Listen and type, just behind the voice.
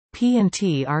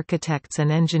T Architects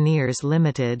and Engineers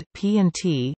Ltd,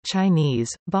 T, Chinese,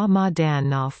 Ba Ma Dan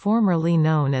Na, formerly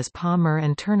known as Palmer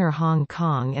and Turner Hong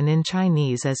Kong and in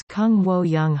Chinese as Kung Wo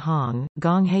Yung Hong,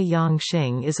 Gonghe Yang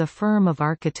Xing, is a firm of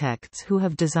architects who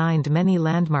have designed many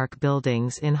landmark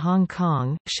buildings in Hong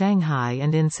Kong, Shanghai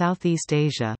and in Southeast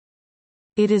Asia.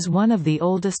 It is one of the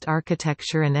oldest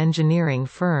architecture and engineering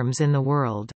firms in the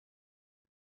world.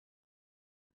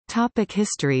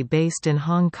 History. Based in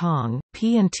Hong Kong,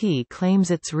 P&T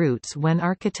claims its roots when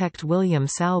architect William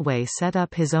Salway set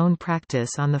up his own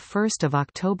practice on 1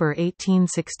 October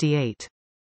 1868.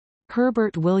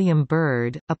 Herbert William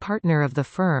Bird, a partner of the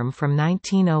firm from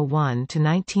 1901 to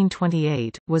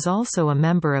 1928, was also a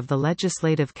member of the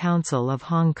Legislative Council of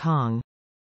Hong Kong.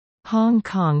 Hong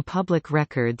Kong public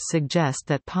records suggest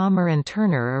that Palmer and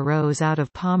Turner arose out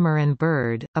of Palmer and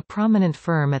Bird, a prominent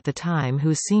firm at the time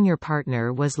whose senior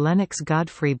partner was Lennox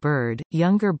Godfrey Bird,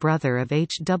 younger brother of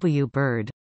H. W. Bird.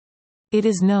 It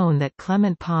is known that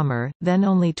Clement Palmer, then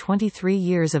only 23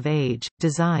 years of age,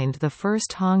 designed the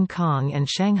first Hong Kong and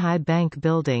Shanghai Bank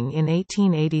building in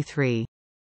 1883.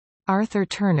 Arthur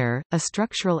Turner, a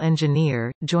structural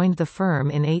engineer, joined the firm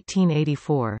in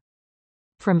 1884.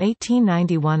 From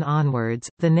 1891 onwards,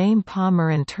 the name Palmer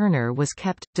and Turner was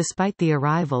kept, despite the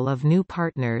arrival of new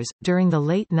partners. During the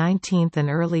late 19th and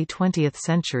early 20th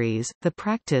centuries, the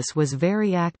practice was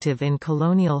very active in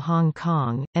colonial Hong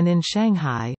Kong, and in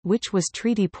Shanghai, which was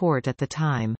treaty port at the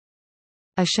time.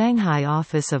 A Shanghai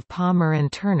office of Palmer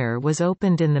and Turner was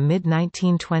opened in the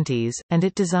mid-1920s, and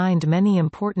it designed many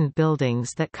important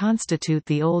buildings that constitute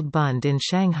the Old Bund in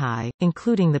Shanghai,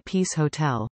 including the Peace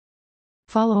Hotel.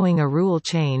 Following a rule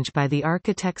change by the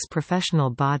architects' professional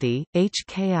body,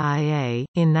 HKIA,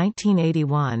 in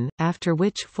 1981, after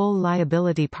which full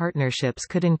liability partnerships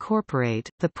could incorporate,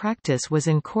 the practice was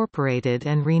incorporated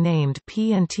and renamed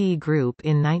P&T Group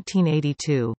in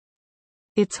 1982.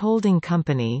 Its holding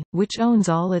company, which owns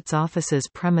all its offices'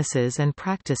 premises and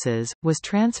practices, was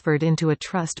transferred into a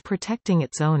trust protecting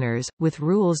its owners, with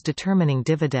rules determining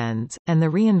dividends, and the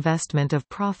reinvestment of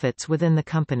profits within the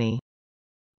company.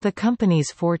 The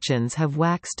company's fortunes have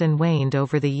waxed and waned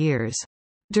over the years.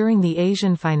 During the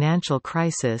Asian financial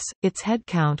crisis, its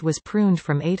headcount was pruned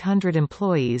from 800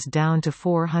 employees down to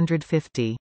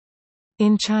 450.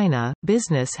 In China,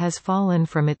 business has fallen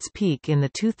from its peak in the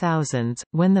 2000s,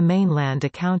 when the mainland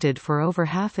accounted for over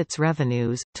half its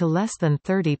revenues, to less than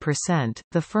 30%.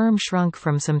 The firm shrunk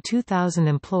from some 2,000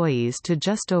 employees to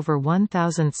just over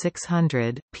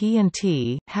 1,600.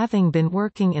 P&T, having been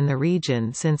working in the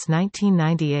region since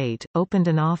 1998, opened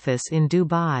an office in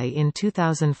Dubai in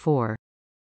 2004.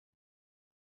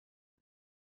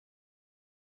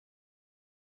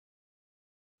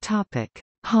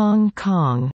 Hong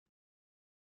Kong.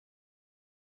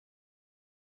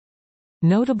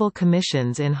 Notable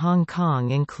commissions in Hong Kong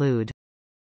include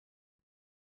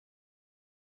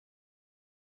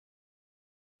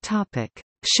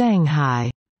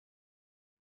Shanghai.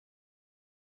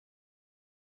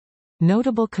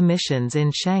 Notable commissions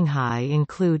in Shanghai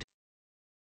include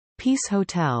Peace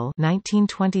Hotel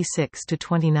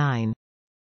 1926–29.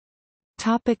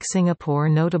 Singapore.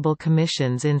 Notable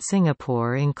commissions in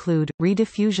Singapore include,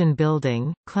 Rediffusion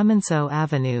Building, Clemenceau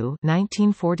Avenue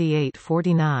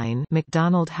 1948–49,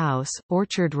 McDonald House,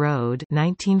 Orchard Road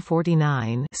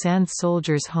 1949, Sands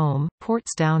Soldiers Home,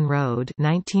 Portsdown Road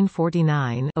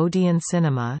 1949, Odeon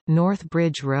Cinema, North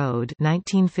Bridge Road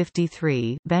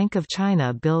 1953, Bank of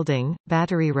China Building,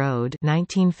 Battery Road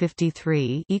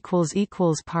 1953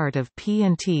 == part of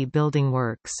P&T Building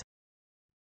Works.